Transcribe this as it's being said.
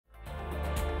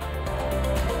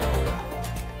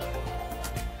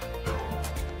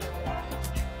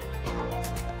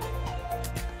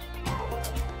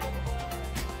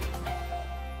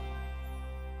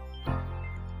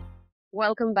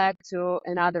Welcome back to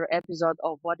another episode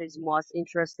of What is Most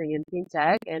Interesting in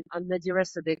FinTech. And I'm Nadira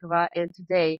Sadikova. And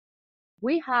today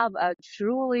we have a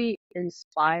truly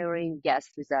inspiring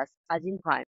guest with us, Azeem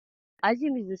Khan.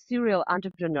 Azeem is a serial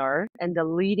entrepreneur and the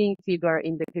leading figure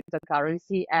in the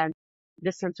cryptocurrency and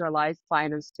decentralized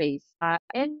finance space.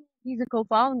 And he's a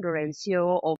co-founder and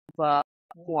CEO of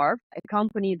Morph, a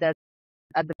company that's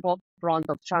at the forefront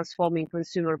of transforming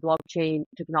consumer blockchain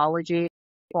technology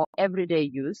for everyday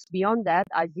use. Beyond that,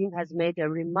 Azim has made a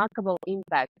remarkable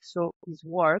impact through his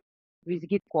work with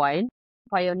Gitcoin,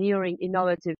 pioneering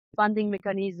innovative funding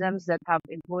mechanisms that have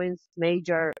influenced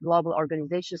major global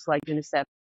organizations like UNICEF.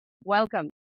 Welcome,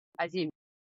 Azim.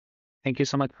 Thank you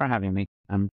so much for having me.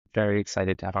 I'm very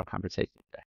excited to have our conversation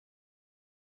today.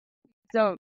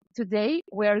 So today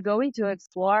we are going to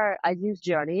explore Azim's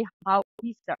journey, how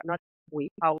he started, not we,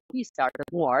 how he started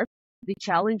Morph, the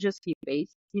challenges he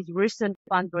faced, his recent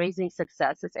fundraising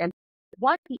successes, and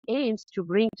what he aims to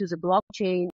bring to the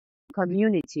blockchain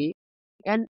community.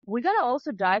 And we're gonna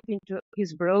also dive into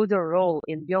his broader role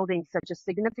in building such a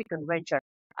significant venture.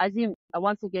 Azim,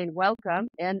 once again, welcome,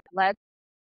 and let's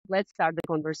start the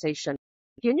conversation.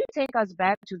 Can you take us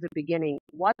back to the beginning?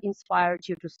 What inspired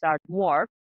you to start Morph?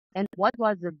 And what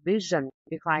was the vision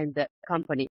behind the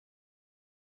company?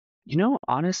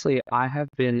 Honestly, I have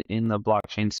been in the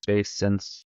blockchain space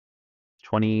since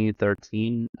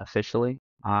 2013 officially.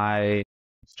 I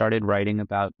started writing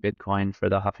about Bitcoin for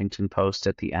the Huffington Post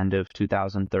at the end of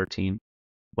 2013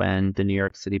 when the New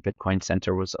York City Bitcoin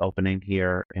Center was opening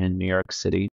here in New York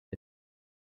City.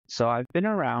 So I've been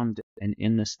around and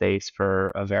in the space for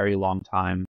a very long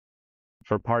time.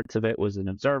 For parts of it was an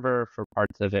observer, for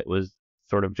parts of it was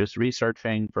sort of just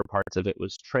researching, for parts of it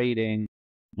was trading,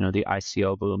 the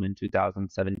ICO boom in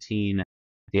 2017,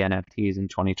 the NFTs in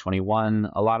 2021,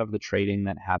 a lot of the trading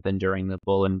that happened during the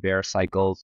bull and bear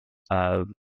cycles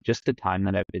of just the time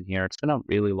that I've been here. It's been a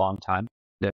really long time.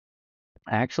 I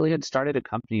actually had started a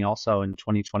company also in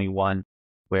 2021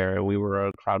 where we were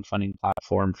a crowdfunding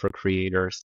platform for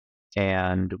creators,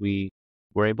 and we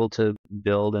were able to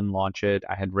build and launch it.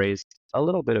 I had raised a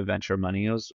little bit of venture money.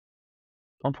 It was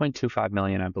 1.25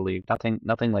 million, I believe.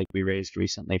 Nothing like we raised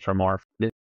recently for Morph.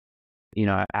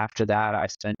 After that, I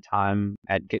spent time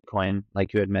at Gitcoin,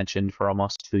 like you had mentioned, for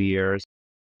almost 2 years,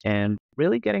 and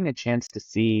really getting a chance to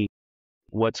see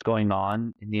what's going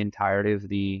on in the entirety of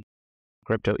the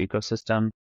crypto ecosystem.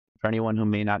 For anyone who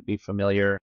may not be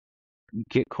familiar,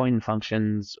 Gitcoin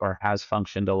functions or has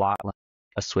functioned a lot like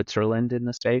a Switzerland in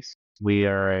the space. We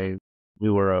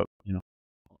were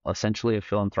essentially a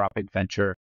philanthropic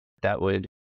venture that would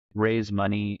raise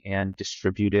money and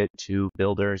distribute it to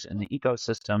builders in the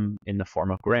ecosystem in the form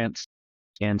of grants.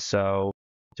 And so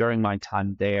during my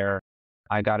time there,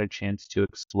 I got a chance to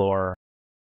explore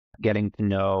getting to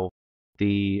know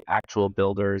the actual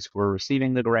builders who were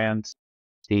receiving the grants,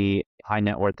 the high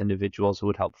net worth individuals who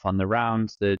would help fund the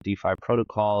rounds, the DeFi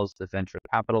protocols, the venture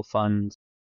capital funds,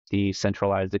 the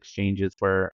centralized exchanges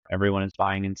where everyone is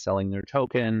buying and selling their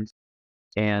tokens,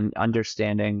 and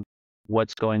understanding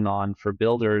what's going on for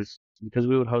builders, because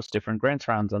we would host different grants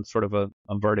rounds on sort of a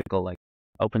vertical, like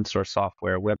open source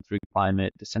software, Web3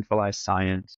 climate, decentralized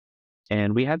science.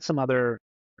 And we had some other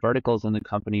verticals in the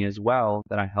company as well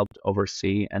that I helped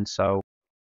oversee. And so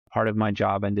part of my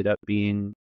job ended up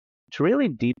being to really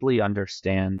deeply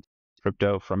understand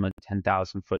crypto from a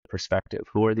 10,000 foot perspective.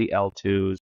 Who are the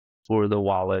L2s? Who are the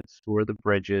wallets? Who are the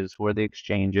bridges? Who are the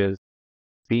exchanges?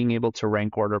 Being able to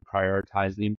rank order,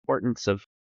 prioritize the importance of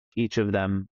each of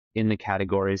them in the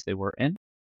categories they were in,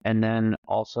 and then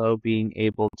also being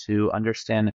able to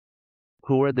understand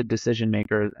who are the decision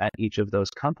makers at each of those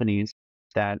companies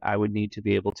that I would need to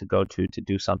be able to go to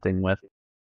do something with.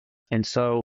 And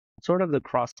so sort of the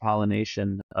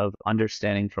cross-pollination of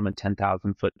understanding from a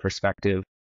 10,000 foot perspective,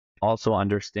 also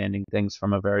understanding things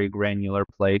from a very granular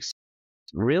place,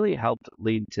 really helped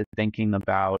lead to thinking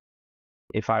about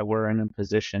if I were in a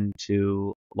position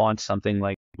to launch something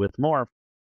like with Morph,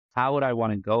 how would I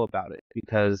want to go about it?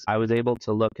 Because I was able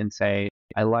to look and say,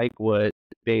 I like what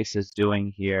Base is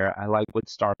doing here. I like what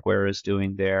Starkware is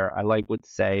doing there. I like what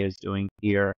Say is doing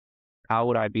here. How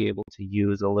would I be able to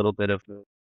use a little bit of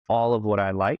all of what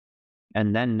I like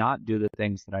and then not do the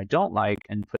things that I don't like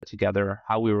and put together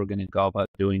how we were going to go about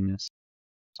doing this?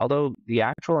 Although the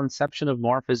actual inception of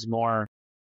Morph is more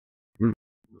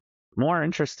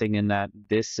interesting in that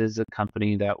this is a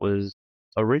company that was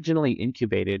originally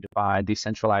incubated by the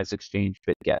centralized exchange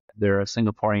BitGet. They're a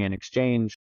Singaporean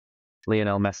exchange.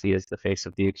 Lionel Messi is the face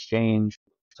of the exchange.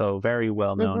 So very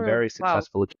well known, very Wow.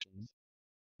 successful exchange.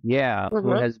 Yeah, who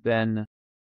Mm-hmm. has been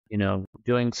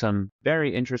doing some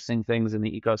very interesting things in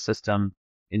the ecosystem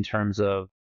in terms of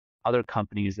other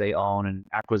companies they own and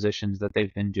acquisitions that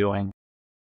they've been doing.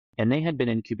 And they had been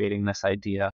incubating this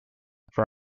idea from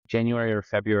January or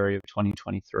February of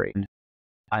 2023. And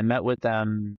I met with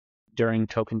them during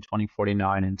Token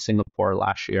 2049 in Singapore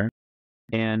last year.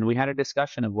 And we had a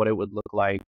discussion of what it would look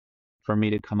like for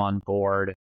me to come on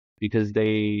board because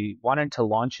they wanted to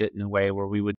launch it in a way where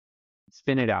we would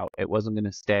spin it out. It wasn't going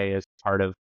to stay as part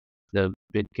of the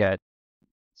BitGet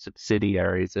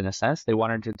subsidiaries in a sense. They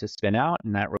wanted it to spin out,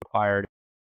 and that required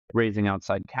raising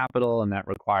outside capital, and that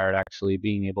required actually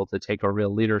being able to take a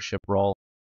real leadership role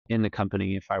in the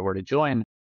company if I were to join.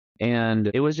 And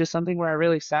it was just something where I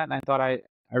really sat and I thought, I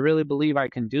really believe I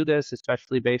can do this,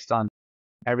 especially based on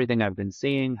everything I've been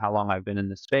seeing, how long I've been in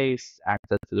the space,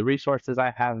 access to the resources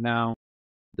I have now,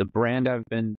 the brand I've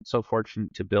been so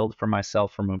fortunate to build for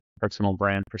myself from a personal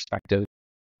brand perspective.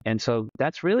 And so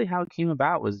that's really how it came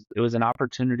about. It was an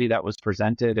opportunity that was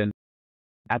presented. And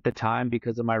at the time,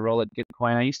 because of my role at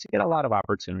Gitcoin, I used to get a lot of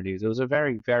opportunities. It was a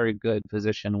very, very good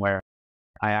position where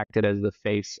I acted as the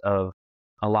face of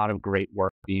a lot of great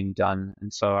work being done.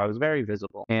 And so I was very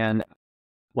visible. And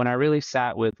when I really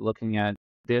sat with looking at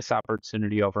this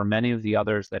opportunity over many of the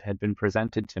others that had been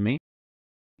presented to me,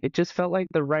 it just felt like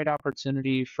the right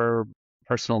opportunity for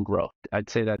personal growth.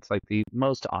 I'd say that's like the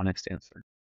most honest answer.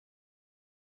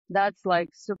 That's like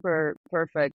super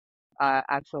perfect,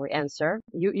 actually answer.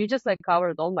 You just like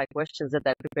covered all my questions that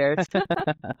I prepared.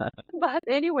 But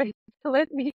anyway,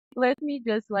 let me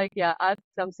just like ask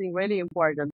something really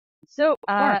important. So,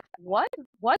 Sure. what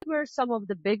were some of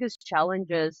the biggest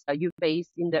challenges you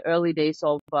faced in the early days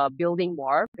of building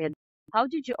Morph, and how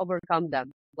did you overcome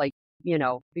them? Like,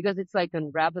 because it's like a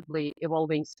rapidly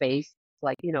evolving space,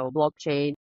 like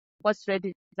blockchain. What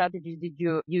strategies did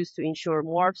you use to ensure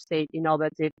Morph stayed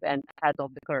innovative and ahead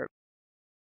of the curve?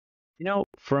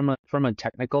 From a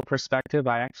technical perspective,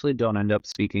 I actually don't end up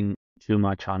speaking too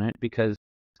much on it because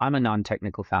I'm a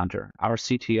non-technical founder. Our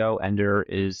CTO, Ender,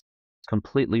 is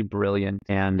completely brilliant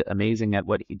and amazing at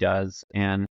what he does.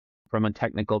 And from a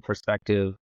technical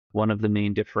perspective, one of the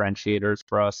main differentiators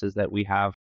for us is that we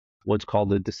have what's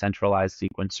called a decentralized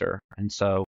sequencer. And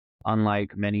so,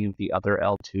 unlike many of the other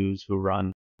L2s who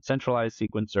run centralized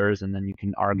sequencers, and then you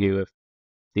can argue if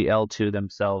the L2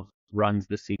 themselves runs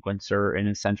the sequencer in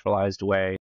a centralized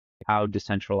way, how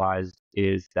decentralized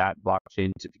is that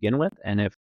blockchain to begin with? And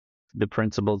if the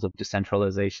principles of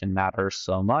decentralization matter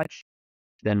so much,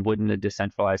 then wouldn't a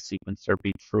decentralized sequencer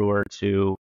be truer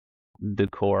to the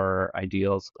core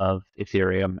ideals of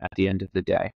Ethereum at the end of the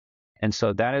day? And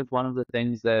so that is one of the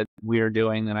things that we are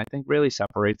doing that I think really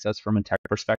separates us from a tech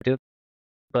perspective.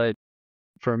 But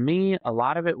for me, a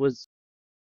lot of it was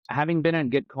having been at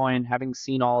Gitcoin, having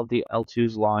seen all of the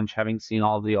L2s launch, having seen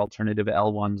all of the alternative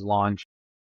L1s launch,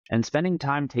 and spending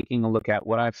time taking a look at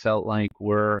what I felt like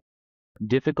were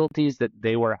difficulties that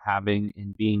they were having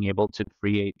in being able to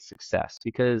create success.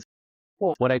 Because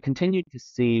Cool. what I continued to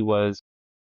see was,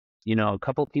 a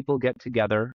couple people get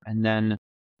together and then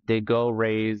they go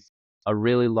raise a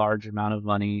really large amount of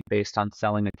money based on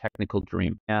selling a technical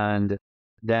dream. And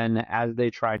then as they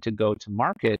try to go to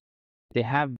market, they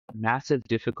have massive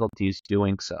difficulties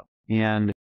doing so.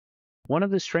 And one of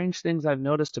the strange things I've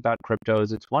noticed about crypto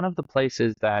is it's one of the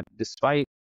places that, despite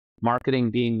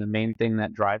marketing being the main thing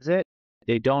that drives it,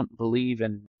 they don't believe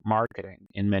in marketing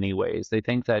in many ways. They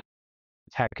think that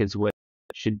tech is what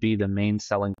should be the main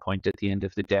selling point at the end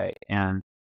of the day. And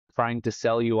trying to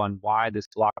sell you on why this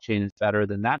blockchain is better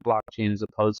than that blockchain as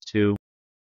opposed to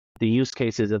the use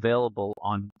cases available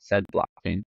on said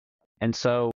blockchain. And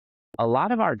so a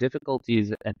lot of our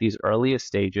difficulties at these earliest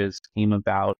stages came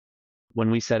about when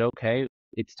we said, okay,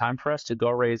 it's time for us to go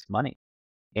raise money.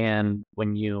 And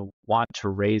when you want to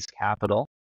raise capital,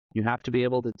 you have to be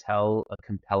able to tell a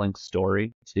compelling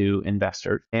story to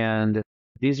investors. And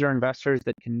these are investors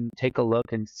that can take a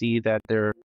look and see that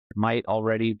there might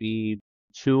already be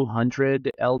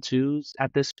 200 L2s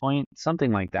at this point,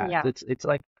 something like that. Yeah. It's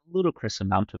like a ludicrous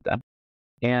amount of them.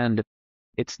 And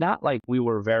it's not like we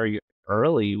were very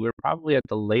early. We're probably at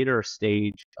the later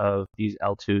stage of these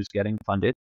L2s getting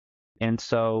funded. And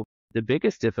so the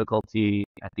biggest difficulty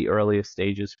at the earliest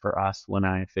stages for us when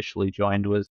I officially joined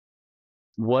was,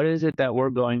 what is it that we're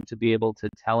going to be able to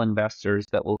tell investors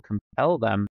that will compel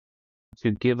them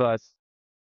to give us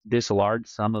this large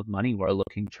sum of money we're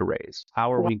looking to raise?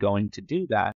 How are we going to do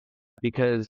that?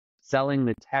 Because selling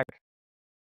the tech,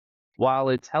 while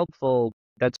it's helpful,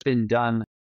 that's been done,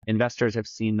 investors have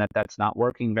seen that that's not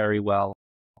working very well.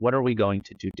 What are we going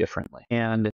to do differently?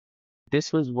 And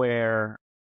this was where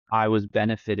I was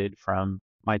benefited from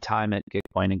my time at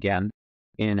Gitcoin again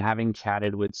in having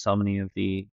chatted with so many of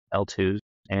the L2s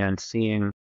and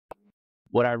seeing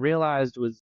what I realized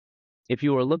was if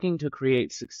you were looking to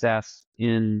create success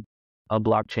in a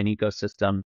blockchain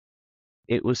ecosystem,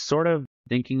 it was sort of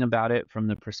thinking about it from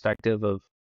the perspective of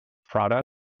product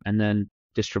and then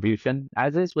distribution,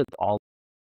 as is with all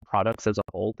products as a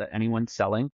whole that anyone's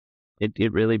selling.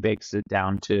 It really bakes it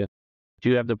down to do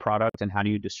you have the product and how do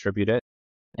you distribute it?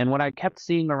 And what I kept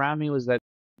seeing around me was that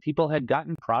people had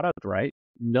gotten product right.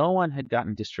 No one had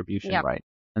gotten distribution Yeah. right.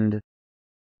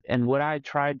 And what I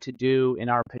tried to do in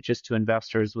our pitches to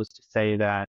investors was to say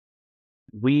that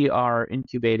we are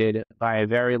incubated by a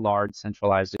very large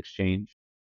centralized exchange.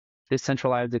 This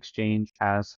centralized exchange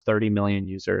has 30 million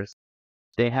users.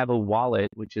 They have a wallet,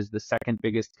 which is the second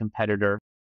biggest competitor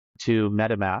to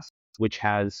MetaMask, which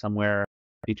has somewhere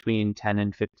between 10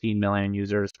 and 15 million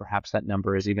users. Perhaps that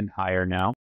number is even higher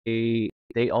now. They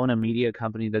own a media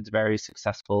company that's very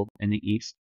successful in the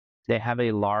East. They have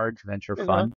a large venture Mm-hmm.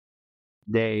 fund.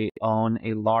 They own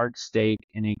a large stake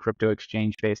in a crypto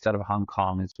exchange based out of Hong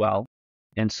Kong as well.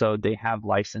 And so they have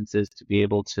licenses to be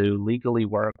able to legally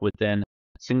work within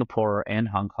Singapore and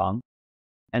Hong Kong.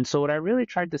 And so what I really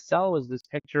tried to sell was this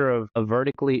picture of a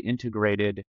vertically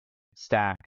integrated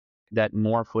stack that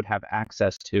Morph would have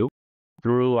access to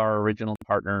through our original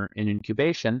partner in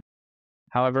incubation.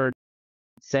 However,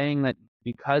 saying that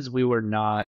because we were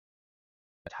not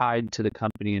tied to the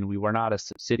company and we were not a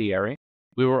subsidiary,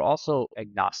 we were also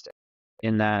agnostic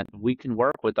in that we can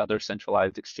work with other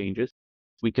centralized exchanges.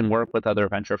 We can work with other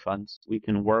venture funds. We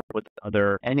can work with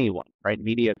anyone, right?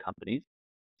 Media companies.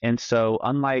 And so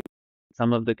unlike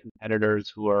some of the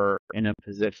competitors who are in a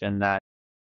position that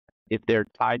if they're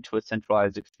tied to a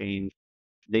centralized exchange,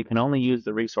 they can only use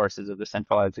the resources of the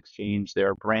centralized exchange.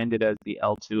 They're branded as the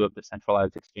L2 of the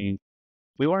centralized exchange.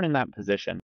 We weren't in that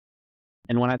position.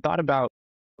 And when I thought about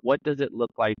what does it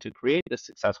look like to create this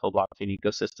successful blockchain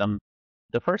ecosystem,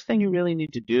 the first thing you really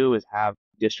need to do is have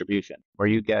distribution, where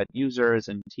you get users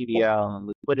and TVL and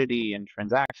liquidity and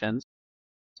transactions.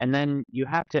 And then you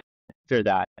have to, after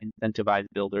that, incentivize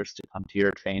builders to come to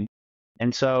your chain.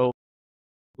 And so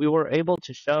we were able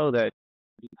to show that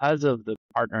because of the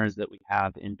partners that we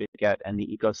have in BitGet and the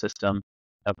ecosystem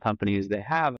of companies they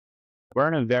have, we're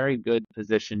in a very good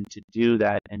position to do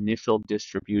that initial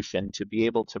distribution, to be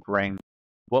able to bring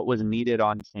what was needed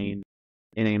on chain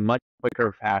in a much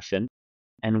quicker fashion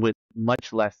and with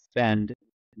much less spend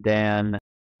than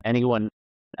anyone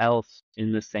else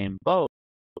in the same boat,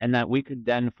 and that we could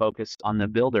then focus on the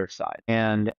builder side.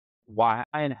 And why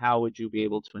and how would you be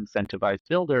able to incentivize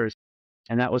builders?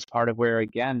 And that was part of where,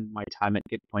 again, my time at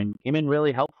Gitcoin came in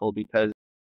really helpful because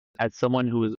as someone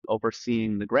who was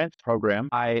overseeing the grants program,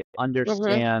 I Mm-hmm.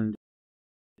 understand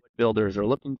what builders are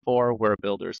looking for, where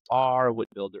builders are, what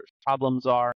builders' problems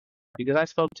are, because I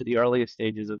spoke to the earliest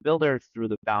stages of builders through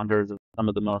the founders of some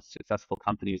of the most successful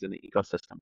companies in the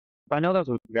ecosystem. So I know that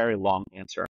was a very long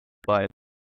answer, but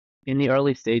in the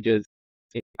early stages,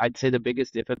 I'd say the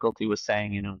biggest difficulty was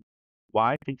saying,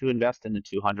 why should you invest in the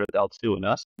 200th L2 in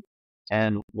us?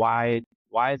 And why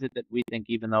is it that we think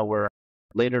even though we're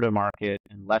later to market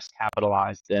and less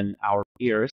capitalized than our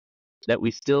peers, that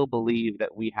we still believe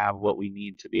that we have what we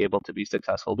need to be able to be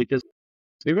successful? Because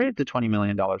we raised a $20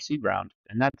 million seed round,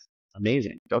 and that's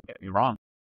amazing. Don't get me wrong.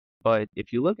 But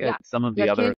if you look at Yeah. some of Yeah.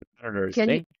 the other competitors, Can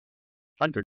you, they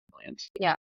hundreds of millions.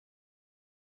 yeah.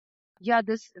 Yeah,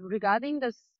 this regarding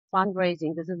this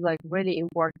fundraising, this is like really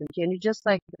important. Can you just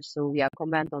like so yeah,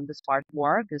 comment on this part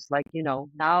more? Because like,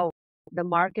 now the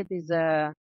market is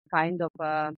a kind of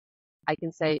I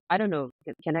can say, I don't know,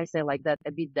 can I say like that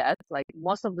a bit dead? Like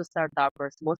most of the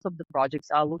startups, most of the projects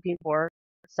are looking for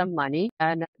some money,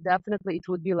 and definitely it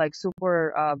would be like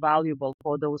super valuable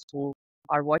for those who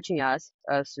are watching us.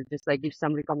 So just like give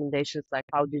some recommendations, like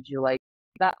how did you like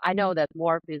that? I know that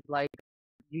Morph is like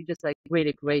you just like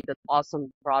really great an awesome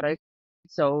product.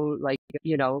 So like,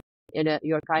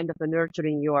 you're kind of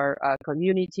nurturing your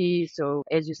community. So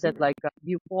as you said, like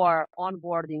before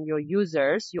onboarding your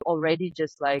users, you already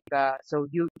just like, so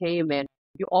you came and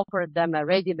you offered them a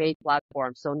ready-made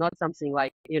platform. So not something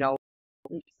like,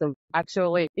 so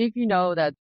actually, if you know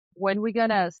that when we're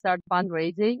gonna start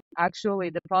fundraising, actually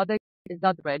the product is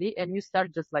not ready and you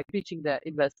start just like pitching the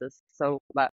investors. So,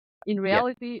 but in Yeah.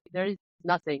 reality, there is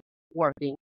nothing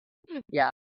working. Yeah.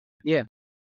 Yeah.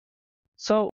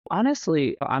 So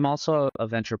honestly, I'm also a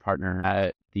venture partner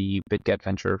at the BitGet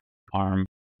venture arm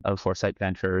of Foresight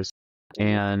Ventures. Mhm.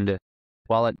 And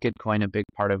while at Gitcoin, a big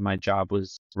part of my job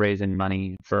was raising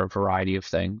money for a variety of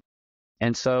things.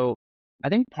 And so I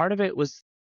think part of it was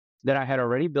that I had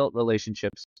already built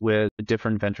relationships with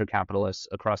different venture capitalists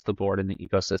across the board in the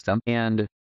ecosystem. And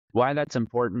why that's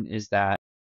important is that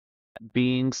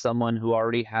being someone who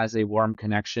already has a warm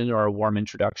connection or a warm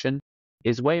introduction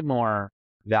is way more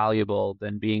valuable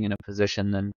than being in a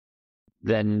position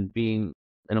than being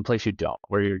in a place you don't,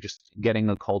 where you're just getting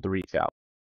a cold reach out.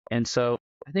 And so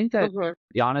I think that Mm-hmm.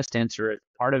 the honest answer is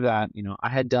part of that, I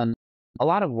had done a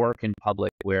lot of work in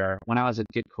public where when I was at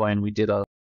Gitcoin, we did a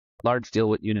large deal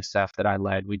with UNICEF that I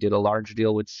led. We did a large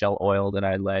deal with Shell Oil that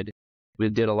I led. We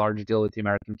did a large deal with the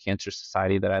American Cancer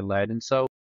Society that I led. And so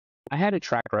I had a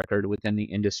track record within the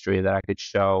industry that I could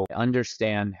show,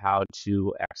 understand how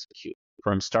to execute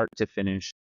from start to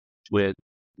finish with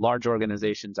large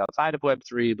organizations outside of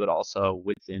Web3, but also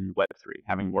within Web3,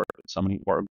 having worked with so many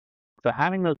orgs. So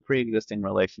having those pre-existing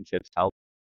relationships helped.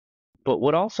 But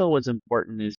what also was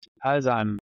important is because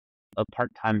I'm a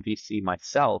part-time VC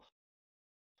myself,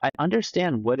 I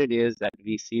understand what it is that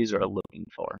VCs are looking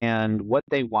for and what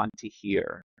they want to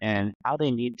hear and how they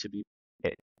need to be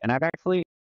paid. And I've actually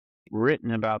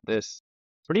written about this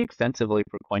pretty extensively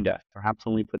for CoinDesk. Perhaps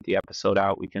when we put the episode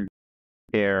out, we can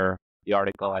share the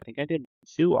article. I think I did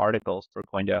 2 articles for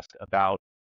CoinDesk about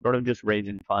sort of just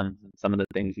raising funds and some of the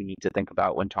things you need to think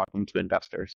about when talking to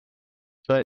investors.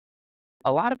 But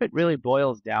a lot of it really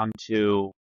boils down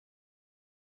to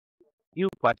a few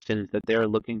questions that they're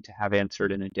looking to have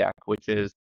answered in a deck, which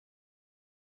is,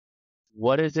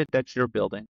 what is it that you're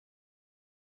building?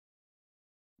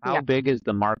 How Yeah. big is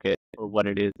the market for what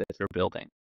it is that you're building?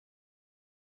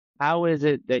 How is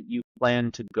it that you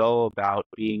plan to go about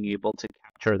being able to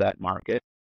capture that market?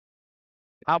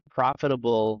 How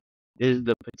profitable is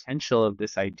the potential of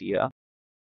this idea?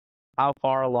 How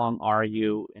far along are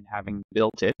you in having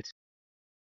built it?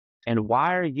 And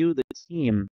why are you the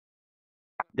team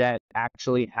that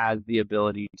actually has the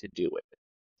ability to do it?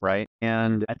 Right?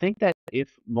 And I think that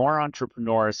if more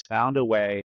entrepreneurs found a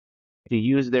way to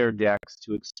use their decks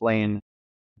to explain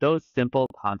those simple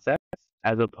concepts,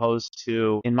 as opposed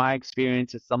to, in my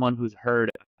experience, as someone who's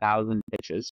heard 1,000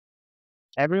 pitches,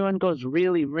 everyone goes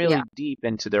really, Yeah. really deep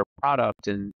into their product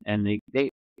and they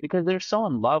because they're so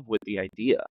in love with the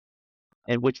idea,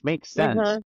 and which makes sense.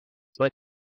 Mm-hmm.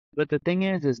 But the thing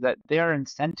is that their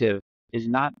incentive is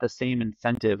not the same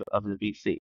incentive of the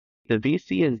VC. The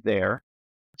VC is there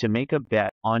to make a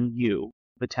bet on you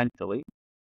potentially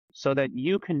so that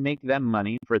you can make them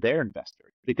money for their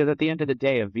investors. Because at the end of the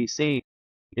day, a VC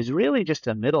is really just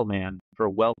a middleman for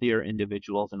wealthier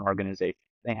individuals and organizations.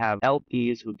 They have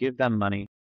LPs who give them money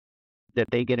that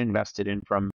they get invested in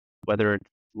from whether it's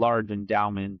large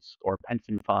endowments or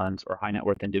pension funds or high net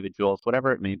worth individuals,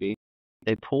 whatever it may be.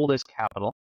 They pool this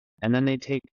capital and then they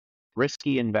take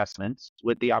risky investments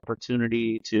with the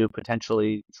opportunity to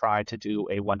potentially try to do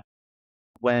a one.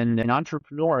 When an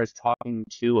entrepreneur is talking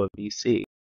to a VC,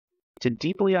 to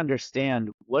deeply understand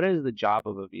what is the job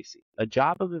of a VC. A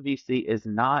job of a VC is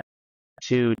not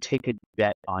to take a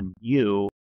bet on you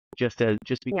just Yeah.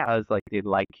 because like they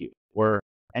like you or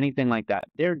anything like that.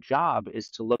 Their job is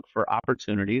to look for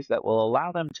opportunities that will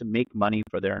allow them to make money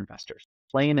for their investors,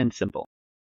 plain and simple.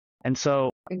 And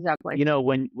so, Exactly.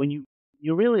 when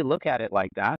you really look at it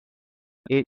like that,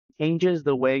 it changes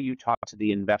the way you talk to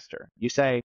the investor. You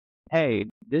say, "Hey,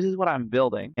 this is what I'm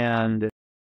building, and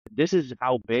this is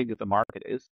how big the market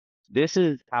is. This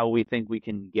is how we think we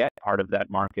can get part of that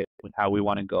market with how we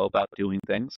want to go about doing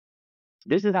things.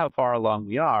 This is how far along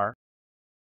we are.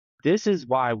 This is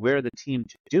why we're the team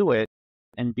to do it.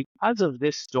 And because of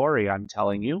this story I'm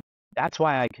telling you, that's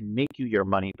why I can make you your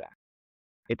money back."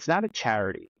 It's not a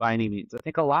charity by any means. I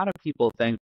think a lot of people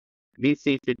think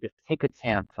VC should just take a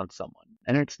chance on someone.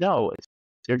 And it's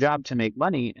their job to make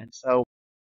money. And so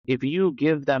if you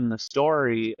give them the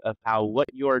story of how what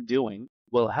you're doing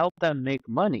will help them make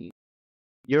money,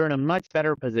 you're in a much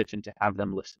better position to have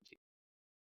them listen to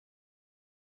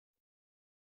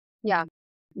you. Yeah.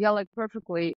 Yeah, like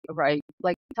perfectly right.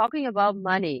 Like talking about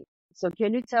money. So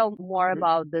can you tell more Mhm.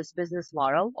 about this business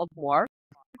model of Morph?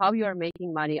 How you are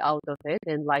making money out of it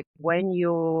and like when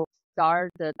you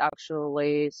started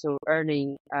actually so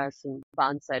earning some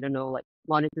funds, I don't know, like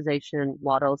monetization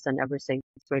models and everything.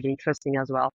 It's really interesting as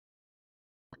well.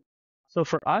 So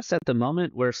for us at the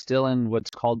moment, we're still in what's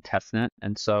called testnet.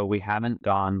 And so we haven't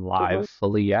gone Mm-hmm. live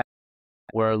fully yet.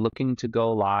 We're looking to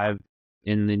go live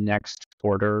in the next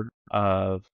quarter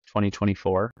of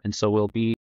 2024. And so we'll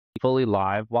be fully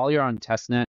live. While you're on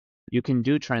testnet, you can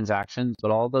do transactions,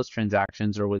 but all those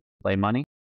transactions are with play money.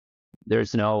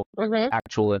 There's no Mm-hmm.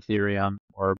 actual Ethereum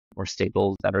or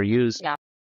stables that are used. Yeah.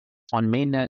 On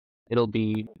mainnet, it'll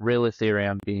be real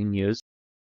Ethereum being used.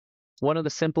 One of the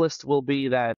simplest will be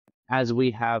that as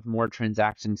we have more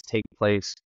transactions take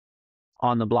place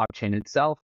on the blockchain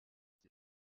itself,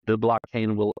 the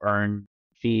blockchain will earn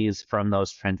fees from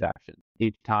those transactions.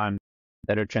 Each time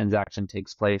that a transaction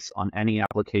takes place on any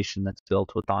application that's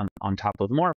built on top of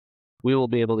Morph, we will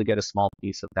be able to get a small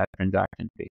piece of that transaction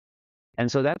fee.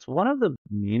 And so that's one of the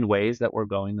main ways that we're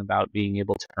going about being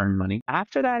able to earn money.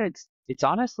 After that, it's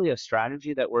honestly a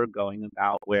strategy that we're going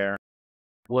about where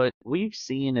what we've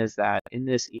seen is that in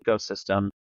this ecosystem,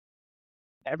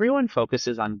 everyone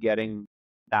focuses on getting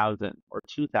 1,000 or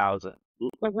 2,000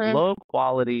 low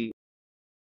quality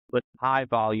but high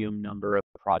volume number of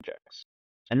projects.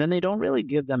 And then they don't really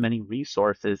give them any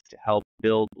resources to help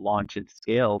build, launch, and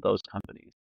scale those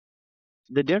companies.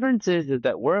 The difference is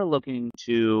that we're looking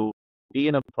to be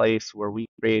in a place where we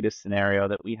create a scenario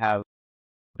that we have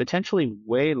potentially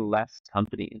way less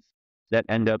companies that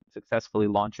end up successfully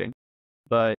launching,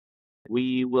 but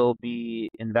we will be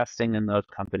investing in those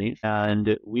companies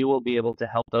and we will be able to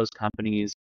help those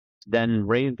companies then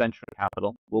raise venture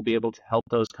capital. We'll be able to help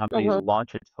those companies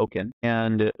launch a token,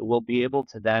 and we'll be able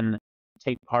to then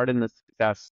take part in the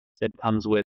success that comes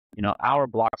with, our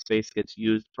block space gets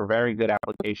used for very good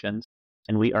applications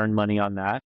and we earn money on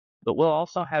that. But we'll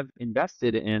also have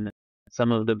invested in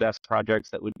some of the best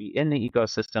projects that would be in the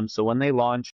ecosystem. So when they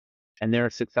launch and they're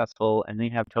successful and they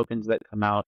have tokens that come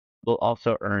out, we'll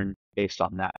also earn based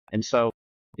on that. And so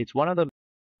it's one of the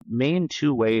main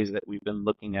two ways that we've been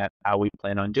looking at how we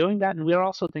plan on doing that. And we're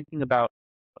also thinking about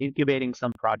incubating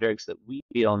some projects that we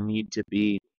feel need to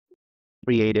be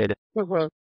created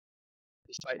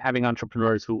despite having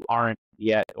entrepreneurs who aren't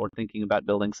yet or thinking about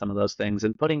building some of those things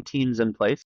and putting teams in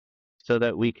place so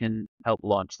that we can help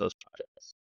launch those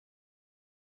projects.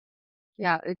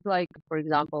 Yeah, it's like, for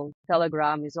example,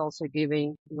 Telegram is also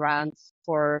giving grants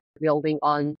for building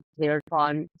on their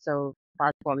fund. So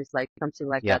platform is like something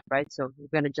like Yeah. that, right? So we're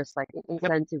gonna just like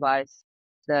incentivize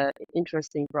the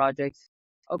interesting projects.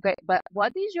 Okay, but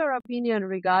what is your opinion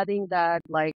regarding that?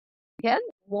 Like, can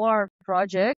more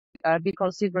project be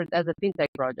considered as a fintech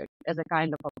project, as a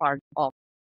kind of a part of?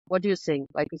 What do you think?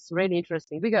 Like, it's really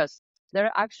interesting because there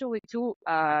are actually two,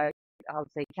 I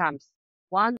would say, camps.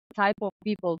 One type of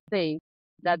people think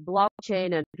that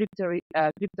blockchain and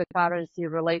cryptocurrency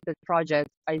related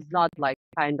projects is not like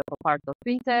kind of a part of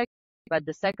fintech, but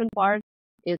the second part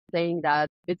is saying that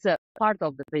it's a part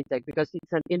of the fintech because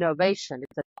it's an innovation,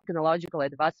 it's a technological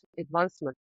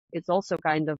advancement. It's also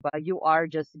kind of you are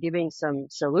just giving some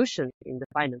solutions in the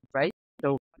finance, right?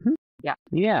 So yeah.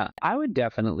 Yeah, I would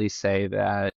definitely say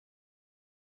that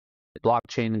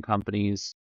blockchain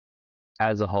companies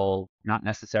as a whole, not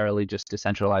necessarily just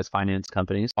decentralized finance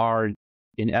companies, are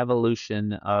an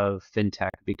evolution of fintech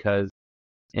because,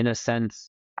 in a sense,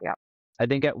 Yeah. I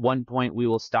think at one point we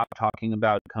will stop talking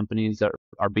about companies that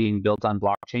are being built on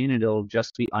blockchain and it'll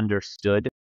just be understood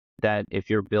that if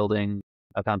you're building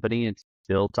a company, it's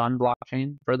built on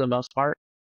blockchain for the most part.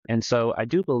 And so I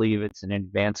do believe it's an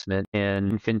advancement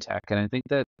in fintech. And I think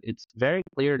that it's very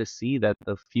clear to see that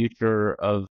the future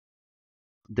of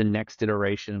the next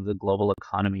iteration of the global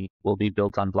economy will be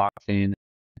built on blockchain.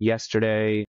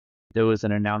 Yesterday, there was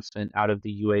an announcement out of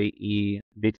the UAE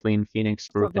between Phoenix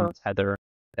Group and Tether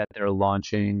that they're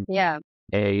launching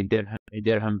a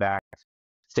dirham-backed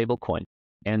stablecoin.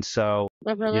 And so,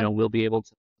 we'll be able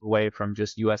to move away from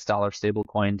just US dollar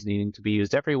stablecoins needing to be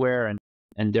used everywhere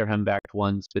and dirham-backed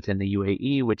ones within the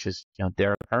UAE, which is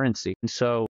their currency. And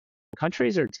so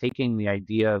countries are taking the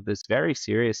idea of this very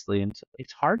seriously, and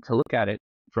it's hard to look at it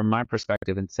from my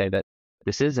perspective and say that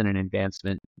this isn't an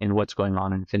advancement in what's going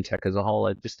on in fintech as a whole.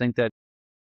 I just think that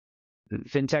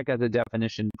fintech as a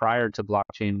definition prior to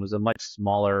blockchain was a much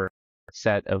smaller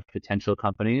set of potential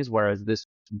companies, whereas this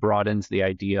broadens the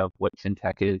idea of what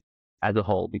fintech is as a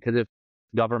whole. Because if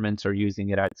governments are using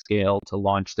it at scale to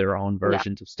launch their own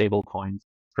versions of stable coins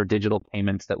for digital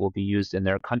payments that will be used in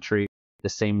their country the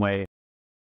same way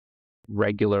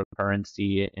regular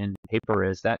currency in paper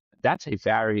is, that's a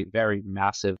very, very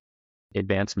massive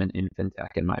advancement in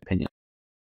fintech, in my opinion.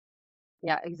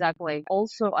 Yeah, exactly.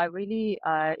 Also, I really,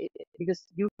 because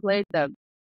you played the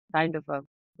kind of a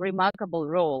remarkable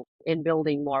role in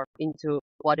building Morph into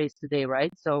what is today,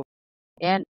 right? So,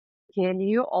 and can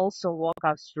you also walk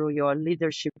us through your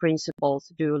leadership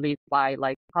principles? Do you live by?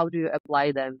 Like, how do you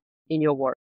apply them in your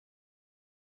work?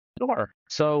 Sure.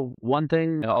 So one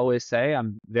thing I always say,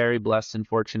 I'm very blessed and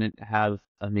fortunate to have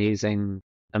amazing,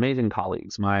 amazing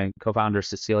colleagues. My co-founder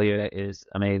Cecilia is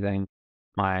amazing.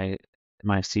 My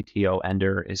CTO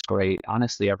Ender is great.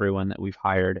 Honestly, everyone that we've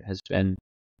hired has been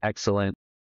excellent.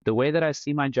 The way that I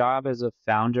see my job as a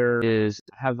founder is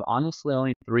I have honestly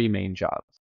only three main jobs.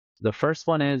 The first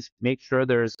one is make sure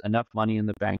there's enough money in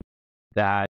the bank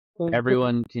that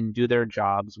everyone can do their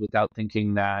jobs without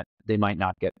thinking that they might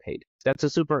not get paid. That's a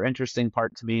super interesting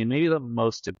part to me. And maybe the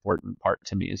most important part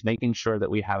to me is making sure that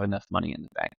we have enough money in the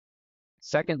bank.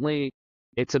 Secondly,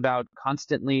 it's about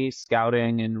constantly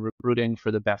scouting and recruiting for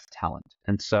the best talent.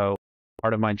 And so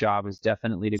part of my job is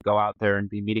definitely to go out there and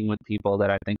be meeting with people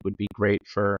that I think would be great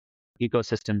for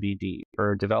ecosystem BD,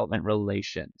 for development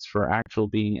relations, for actual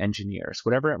being engineers,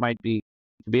 whatever it might be,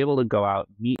 to be able to go out,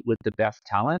 meet with the best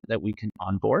talent that we can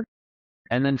onboard.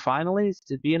 And then finally, is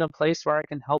to be in a place where I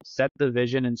can help set the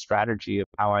vision and strategy of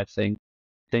how I think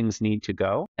things need to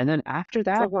go. And then after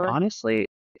that, honestly,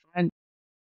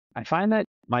 I find that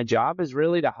my job is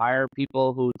really to hire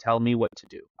people who tell me what to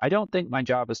do. I don't think my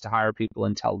job is to hire people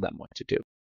and tell them what to do.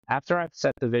 After I've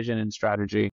set the vision and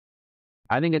strategy,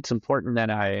 I think it's important that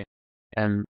I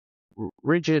am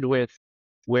rigid with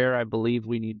where I believe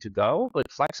we need to go,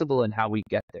 but flexible in how we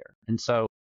get there. And so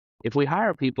if we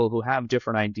hire people who have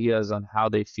different ideas on how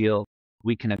they feel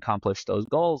we can accomplish those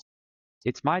goals,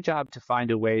 it's my job to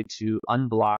find a way to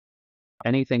unblock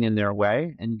anything in their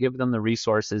way and give them the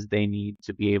resources they need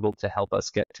to be able to help us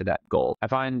get to that goal. I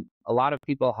find a lot of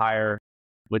people hire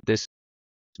with this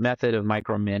method of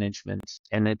micromanagement,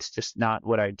 and it's just not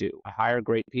what I do. I hire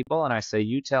great people and I say,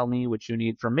 you tell me what you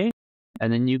need from me,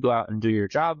 and then you go out and do your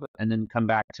job and then come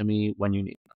back to me when you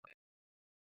need it.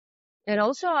 And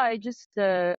also, I just,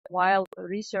 while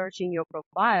researching your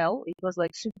profile, it was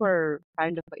like super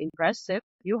kind of impressive.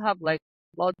 You have like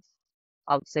lots,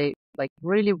 I would say, like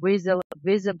really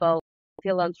visible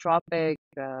philanthropic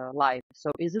life.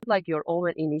 So is it like your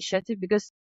own initiative? Because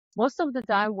most of the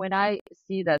time when I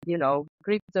see that,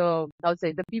 crypto, I would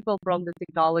say the people from the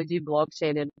technology,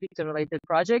 blockchain, and crypto related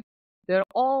project, they're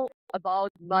all about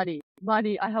money.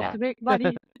 Money. I have to make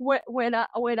money.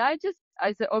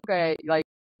 I say, okay, like,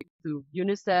 to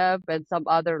UNICEF and some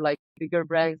other like bigger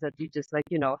brands that you just like,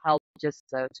 help just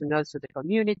to nurture the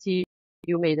community.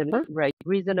 You made a right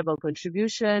reasonable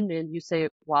contribution and you say,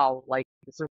 wow, like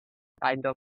this is kind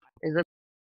of, is it?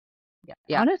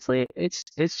 Yeah. Honestly, it's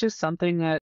just something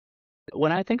that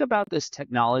when I think about this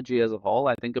technology as a whole,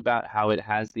 I think about how it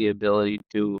has the ability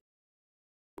to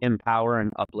empower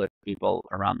and uplift people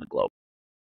around the globe.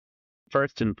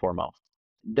 First and foremost,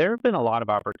 there have been a lot of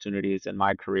opportunities in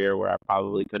my career where I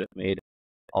probably could have made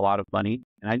a lot of money,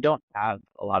 and I don't have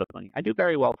a lot of money. I do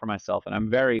very well for myself, and I'm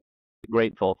very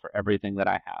grateful for everything that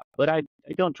I have. But I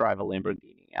don't drive a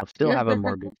Lamborghini. I still have a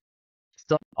mortgage.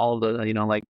 Still all the,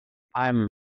 like I'm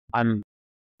I'm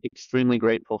extremely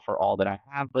grateful for all that I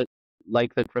have, but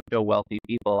like the crypto wealthy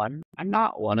people, I'm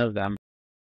not one of them.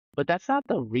 But that's not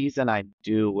the reason I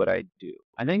do what I do.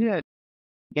 I think that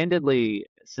candidly,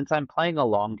 since I'm playing a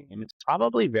long game, it's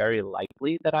probably very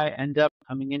likely that I end up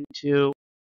coming into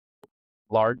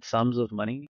large sums of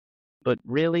money. But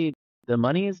really, the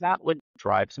money is not what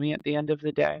drives me at the end of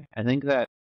the day. I think that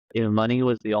if money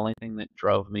was the only thing that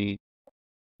drove me,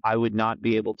 I would not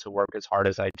be able to work as hard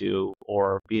as I do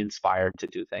or be inspired to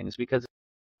do things. Because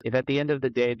if at the end of the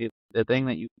day, the thing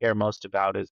that you care most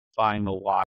about is buying a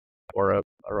watch or a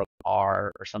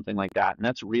car or something like that, and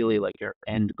that's really like your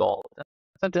end goal.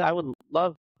 Something I would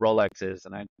love Rolexes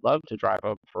and I'd love to drive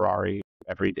a Ferrari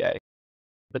every day,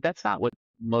 but that's not what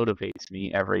motivates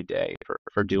me every day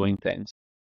for doing things.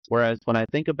 Whereas when I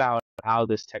think about how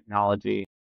this technology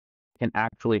can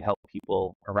actually help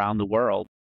people around the world,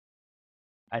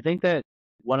 I think that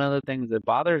one of the things that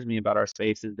bothers me about our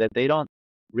space is that they don't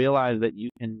realize that you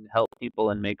can help people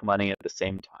and make money at the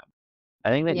same time. I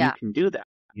think that you Yeah, can do that,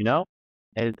 you know?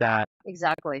 Is that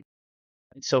exactly.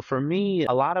 so for me,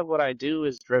 a lot of what I do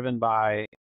is driven by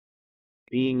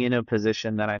being in a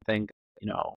position that I think,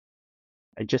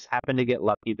 I just happened to get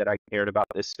lucky that I cared about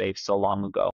this space so long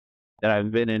ago, that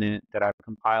I've been in it, that I've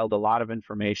compiled a lot of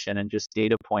information and just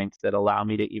data points that allow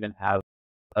me to even have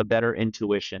a better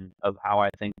intuition of how I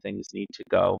think things need to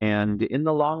go. And in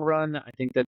the long run, I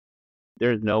think that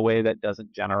there's no way that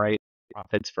doesn't generate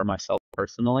profits for myself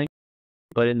personally.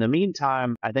 But in the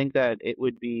meantime, I think that it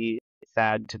would be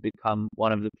sad to become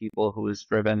one of the people who is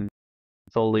driven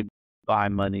solely by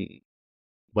money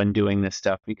when doing this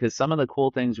stuff, because some of the cool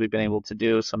things we've been able to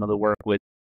do, some of the work with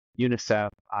UNICEF,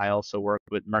 I also worked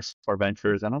with Mercy Corps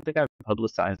Ventures. I don't think I've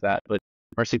publicized that, but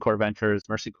Mercy Corps Ventures,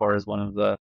 Mercy Corps is one of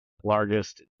the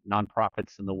largest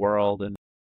nonprofits in the world,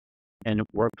 and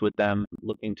worked with them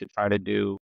looking to try to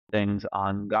do things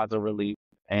on Gaza relief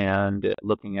and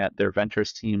looking at their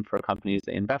ventures team for companies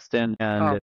they invest in.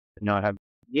 And, Oh,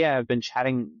 I've been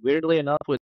chatting weirdly enough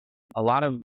with a lot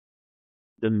of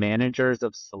the managers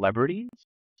of celebrities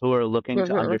who are looking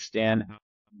to understand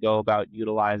go about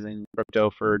utilizing crypto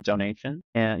for donation.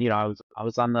 And I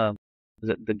was on the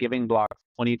Giving Block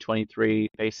 2023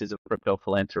 Faces of Crypto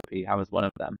Philanthropy. I was one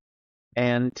of them.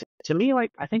 And to me,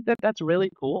 like, I think that that's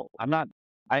really cool.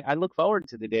 I look forward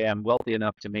to the day I'm wealthy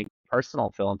enough to make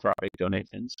personal philanthropic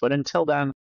donations. But until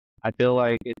then, I feel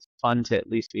like it's fun to at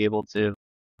least be able to,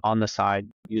 on the side,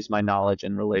 use my knowledge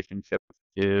and relationships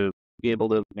to be able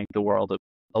to make the world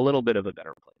a little bit of a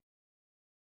better place.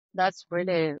 That's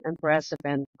really impressive,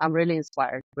 and I'm really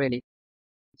inspired, really.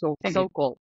 So, Thank you. so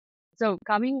cool. So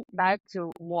coming back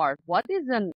to more, what is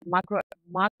a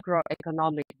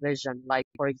macroeconomic vision? Like,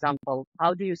 for example,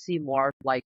 how do you see more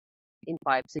like in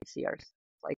 5, 6 years?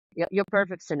 Like your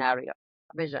perfect scenario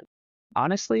vision.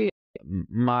 Honestly,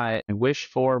 my wish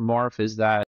for Morph is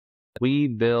that we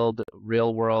build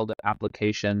real world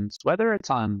applications, whether it's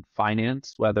on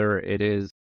finance, whether it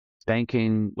is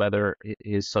banking, whether it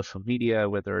is social media,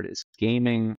 whether it is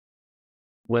gaming,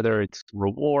 whether it's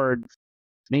rewards,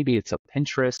 maybe it's a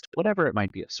Pinterest, whatever it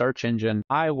might be, a search engine.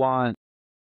 I want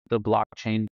the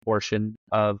blockchain portion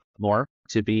of Morph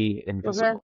to be Okay.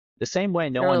 invisible. The same way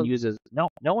True.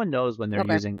 no one knows when they're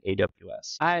Okay. using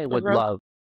AWS. I would Mhm. love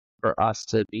for us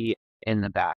to be in the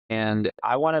back. And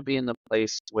I want to be in the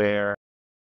place where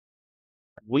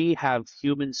we have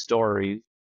human stories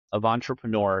of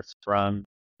entrepreneurs from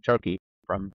Turkey,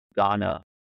 from Ghana,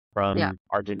 Yeah. from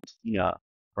Argentina,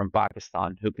 from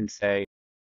Pakistan, who can say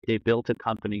they built a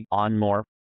company on Morph,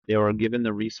 they were given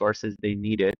the resources they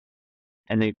needed,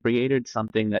 and they created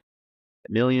something that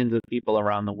millions of people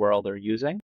around the world are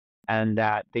using, and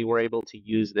that they were able to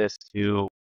use this to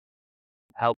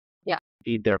help Yeah.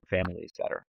 feed their families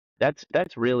better.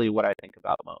 That's really what I think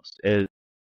about most is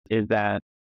that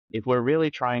if we're really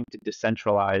trying to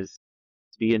decentralize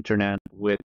the internet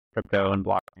with crypto and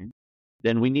blockchain,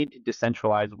 then we need to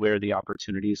decentralize where the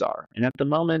opportunities are. And at the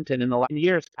moment, and in the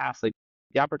years past, like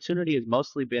the opportunity has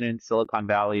mostly been in Silicon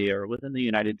Valley or within the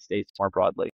United States more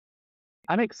broadly.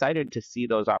 I'm excited to see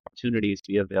those opportunities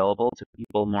be available to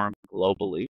people more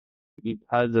globally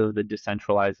because of the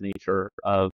decentralized nature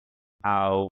of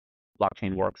how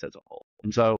blockchain works as a whole.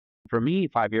 And so for me,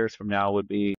 5 years from now would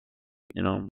be, you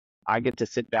know, I get to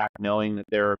sit back knowing that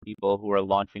there are people who are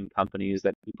launching companies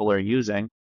that people are using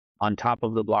on top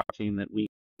of the blockchain that we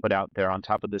put out there, on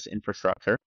top of this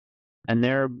infrastructure, and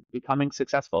they're becoming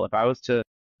successful. If I was to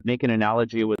make an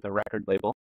analogy with a record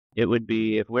label, it would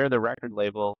be if we're the record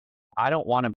label, I don't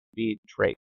want to be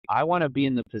Drake. I want to be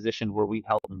in the position where we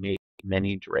help make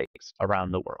many Drakes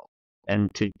around the world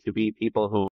and to be people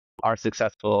who are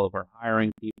successful, who are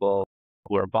hiring people,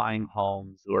 who are buying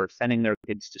homes, who are sending their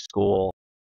kids to school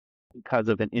because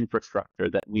of an infrastructure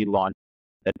that we launch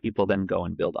that people then go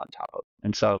and build on top of.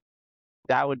 And so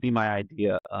that would be my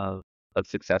idea of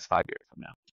success 5 years from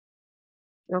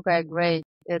now. Okay, great.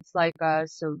 It's like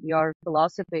so your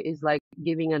philosophy is like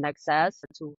giving an access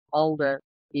to all the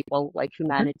people, like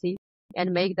humanity,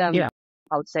 and make them, Yeah.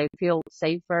 I would say, feel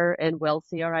safer and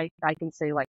wealthier. I can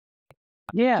say like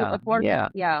to Yeah. afford, Yeah.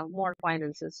 yeah, more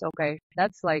finances. Okay,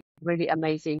 that's like really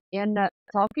amazing. And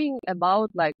talking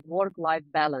about like work-life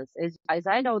balance, is as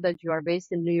I know that you are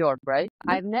based in New York, right?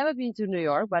 I've never been to New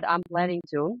York, but I'm planning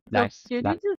to. So Nice. can you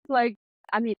Nice. just like,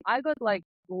 I mean, I got like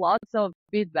lots of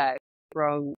feedback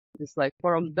from just like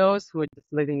from those who are just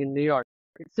living in New York.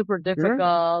 It's super Sure.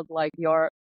 difficult. Like your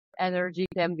energy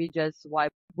can be just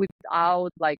whipped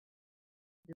out. Like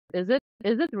is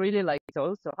it really like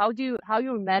so? So how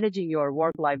you're managing your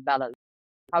work-life balance?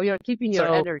 How you're keeping your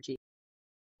So energy?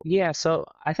 yeah, so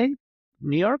I think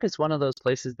New York is one of those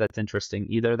places that's interesting,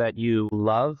 either that you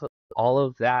love all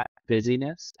of that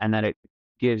busyness and that it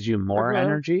gives you more Uh-huh.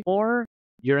 energy, or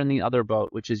you're in the other boat,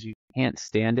 which is you can't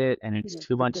stand it and it's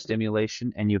too much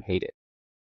stimulation and you hate it.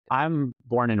 I'm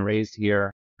born and raised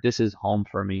here. This is home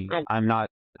for me. Um,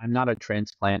 I'm not a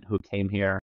transplant who came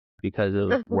here because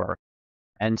of work.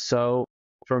 And so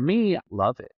for me, I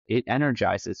love it. It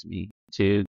energizes me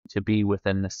to be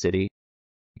within the city.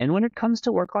 And when it comes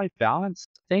to work-life balance,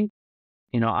 I think,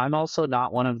 I'm also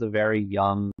not one of the very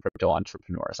young crypto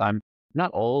entrepreneurs. I'm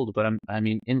not old, but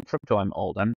in crypto, I'm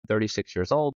old. I'm 36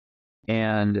 years old.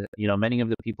 And, many of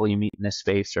the people you meet in this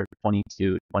space are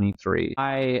 22, 23.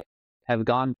 I have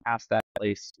gone past that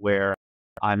place where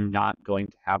I'm not going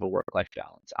to have a work-life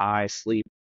balance. I sleep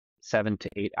 7 to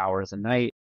 8 hours a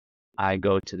night. I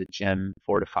go to the gym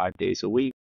 4 to 5 days a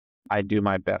week. I do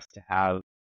my best to have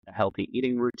a healthy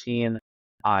eating routine.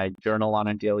 I journal on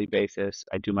a daily basis.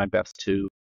 I do my best to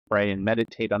pray and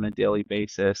meditate on a daily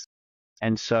basis.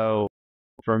 And so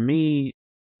for me,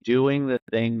 doing the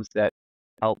things that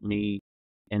help me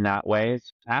in that way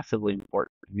is massively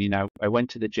important. I mean, I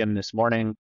went to the gym this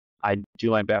morning. I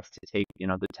do my best to take,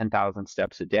 the 10,000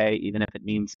 steps a day, even if it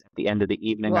means at the end of the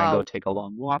evening I go Wow. take a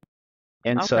long walk.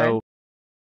 And Okay. so,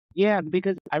 yeah,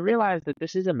 because I realized that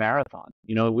this is a marathon.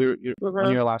 One of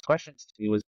Mm-hmm. your last questions to me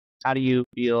was, how do you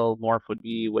feel Morph would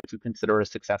be what you consider a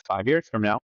success 5 years from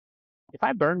now? If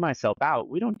I burn myself out,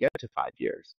 we don't get to 5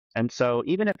 years. And so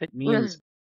even if it means,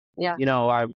 Yeah.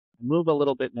 I move a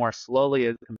little bit more slowly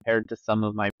as compared to some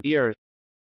of my peers,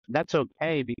 that's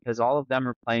okay because all of them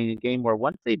are playing a game where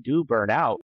once they do burn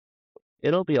out,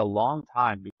 it'll be a long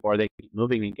time before they keep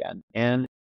moving again. And,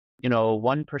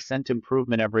 1%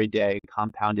 improvement every day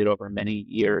compounded over many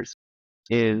years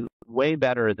is way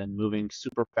better than moving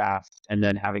super fast and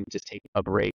then having to take a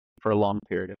break for a long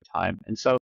period of time. And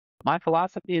so my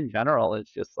philosophy in general is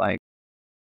just like,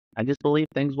 I just believe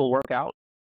things will work out.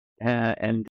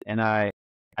 And I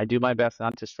do my best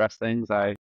not to stress things.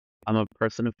 I'm a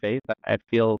person of faith. I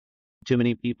feel too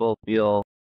many people feel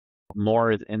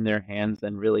more is in their hands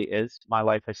than really is. My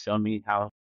life has shown me how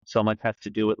so much has to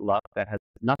do with luck that has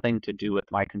nothing to do with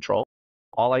my control.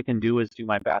 All I can do is do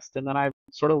my best, and then I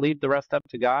sort of leave the rest up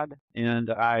to God, and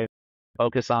I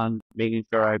focus on making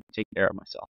sure I take care of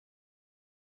myself.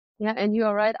 Yeah, and you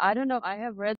are right. I don't know. I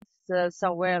have read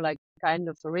somewhere like kind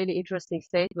of a really interesting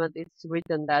statement. It's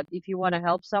written that if you want to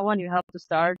help someone, you have to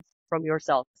start from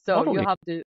yourself. So you Totally, have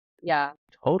to, yeah,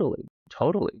 totally,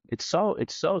 totally. It's so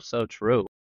true.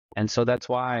 And so that's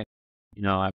why, you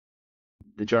know, I,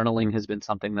 the journaling has been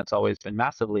something that's always been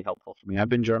massively helpful for me. I've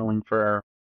been journaling for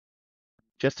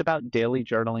just about daily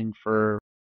journaling for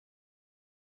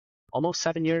almost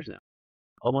 7 years now.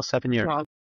 Almost 7 years. well,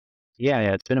 Yeah,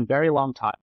 it's been a very long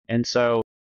time. And so,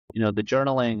 the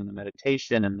journaling and the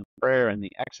meditation and the prayer and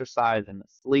the exercise and the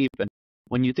sleep, and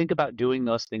when you think about doing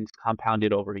those things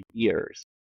compounded over years,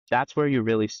 that's where you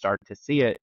really start to see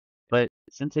it. But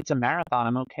since it's a marathon,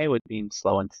 I'm okay with being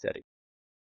slow and steady.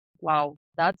 wow,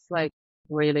 that's like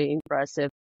really impressive.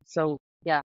 So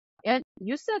yeah. And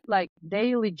you said like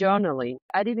daily journaling.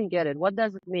 I didn't get it. What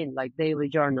does it mean, like daily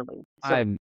journaling? So,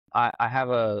 I'm I have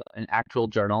an actual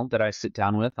journal that I sit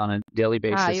down with on a daily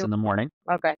basis you, in the morning,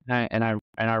 okay. and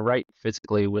I write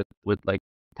physically with like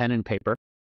pen and paper.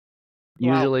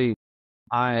 Wow. Usually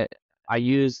I I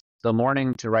use the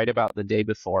morning to write about the day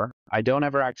before. I don't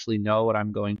ever actually know what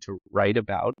I'm going to write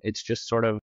about. It's just sort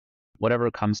of whatever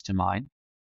comes to mind.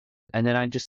 And then I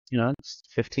just, it's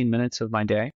 15 minutes of my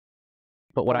day.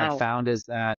 But what I Wow. found is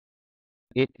that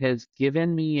it has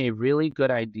given me a really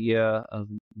good idea of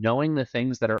knowing the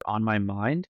things that are on my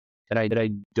mind that I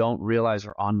don't realize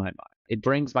are on my mind. It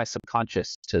brings my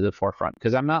subconscious to the forefront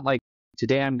because I'm not like,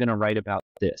 today I'm going to write about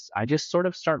this. I just sort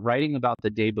of start writing about the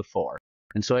day before.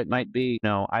 And so it might be,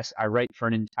 I write for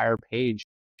an entire page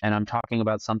and I'm talking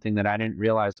about something that I didn't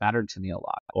realize mattered to me a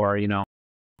lot. Or,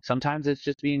 sometimes it's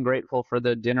just being grateful for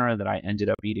the dinner that I ended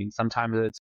up eating. Sometimes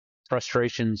it's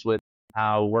frustrations with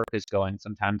how work is going.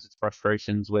 Sometimes it's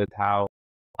frustrations with how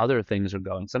other things are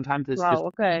going. Sometimes it's just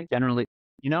Wow. Okay. generally,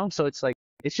 so it's like,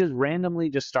 it's just randomly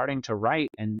just starting to write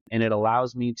and it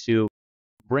allows me to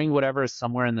bring whatever is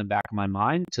somewhere in the back of my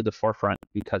mind to the forefront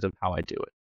because of how I do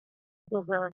it.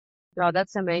 Mhm. Wow,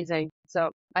 that's amazing.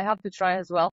 So I have to try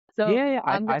as well. So Yeah, yeah,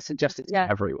 I'm, I suggest it to yeah,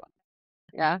 everyone.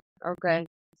 yeah. Okay.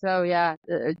 So yeah,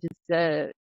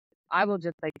 just, I will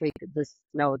just like take this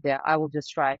note there. I will just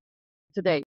try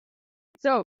today.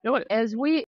 So You know what? as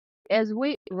we as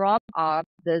we wrap up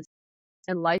this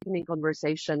enlightening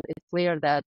conversation, it's clear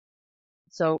that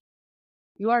so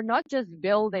you are not just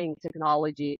building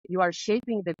technology, you are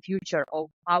shaping the future of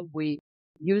how we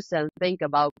use and think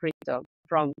about crypto,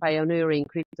 from pioneering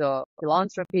crypto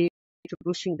philanthropy to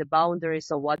pushing the boundaries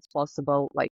of what's possible,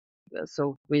 like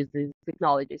so with these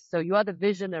technologies. So you are the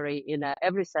visionary in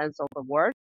every sense of the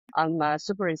word. I'm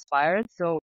super inspired.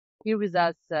 So here with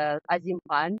us, Azeem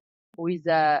Khan, who is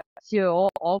CEO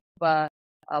of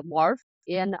Morph,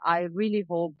 and I really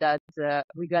hope that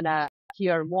we're gonna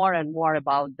hear more and more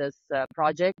about this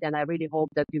project. And I really hope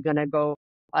that you're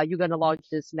gonna launch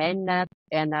this mainnet,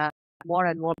 and more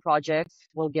and more projects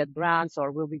will get grants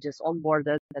or will be just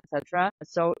onboarded, etc.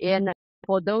 So in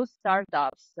for those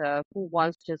startups who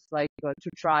wants just like to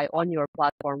try on your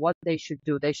platform, what they should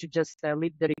do, they should just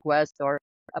leave the request or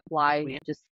apply. We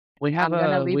Just we have I'm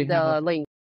gonna a we leave have a the link.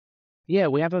 Yeah,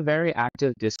 we have a very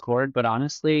active Discord, but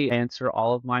honestly, I answer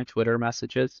all of my Twitter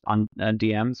messages on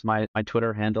DMs. My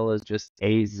Twitter handle is just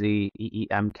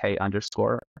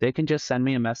AZEEMK_. They can just send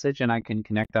me a message and I can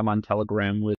connect them on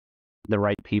Telegram with the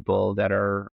right people that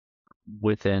are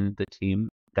within the team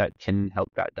that can help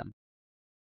guide them.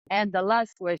 And the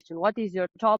last question, what is your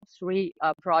top three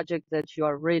projects that you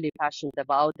are really passionate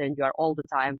about and you are all the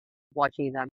time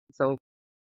watching them? So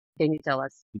can you tell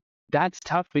us? That's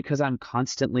tough because I'm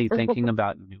constantly thinking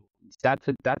about new ones.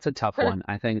 That's a tough one.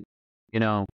 I think, you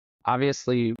know,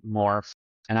 obviously Morph,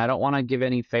 and I don't want to give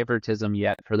any favoritism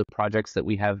yet for the projects that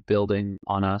we have building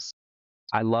on us.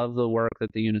 I love the work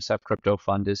that the UNICEF Crypto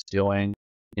Fund is doing,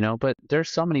 but there's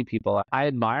so many people. I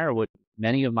admire what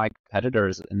many of my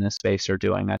competitors in this space are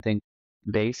doing. I think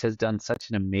Base has done such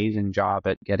an amazing job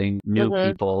at getting new Hmm.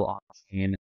 people on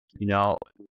chain. You know,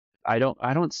 I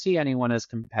don't see anyone as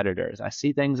competitors. I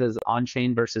see things as on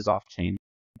chain versus off chain.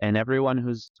 And everyone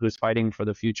who's fighting for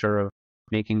the future of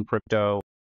making crypto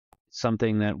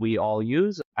something that we all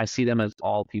use, I see them as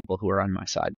all people who are on my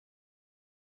side.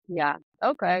 Yeah.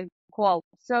 Okay. Cool.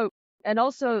 So, and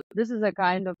also, this is a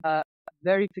kind of a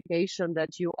verification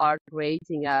that you are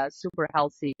creating a super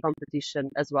healthy competition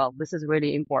as well. This is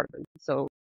really important. So,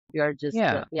 you are just,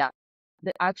 Yeah. yeah.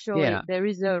 Actually, Yeah. there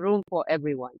is a room for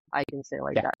everyone. I can say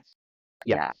like Yes. that.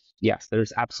 Yes. Yeah. Yes.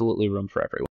 There's absolutely room for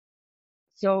everyone.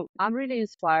 So I'm really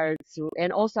inspired to,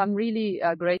 and also I'm really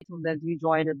grateful that you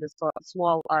joined this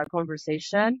small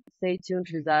conversation. Stay tuned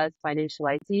with us, Financial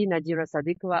IT, Nadira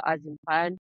Sadiqova, Azeem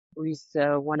Khan, who is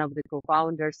one of the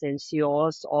co-founders and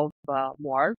CEOs of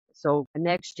Morph. So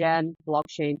next gen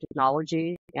blockchain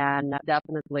technology, and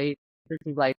definitely this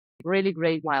is like really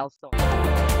great milestone.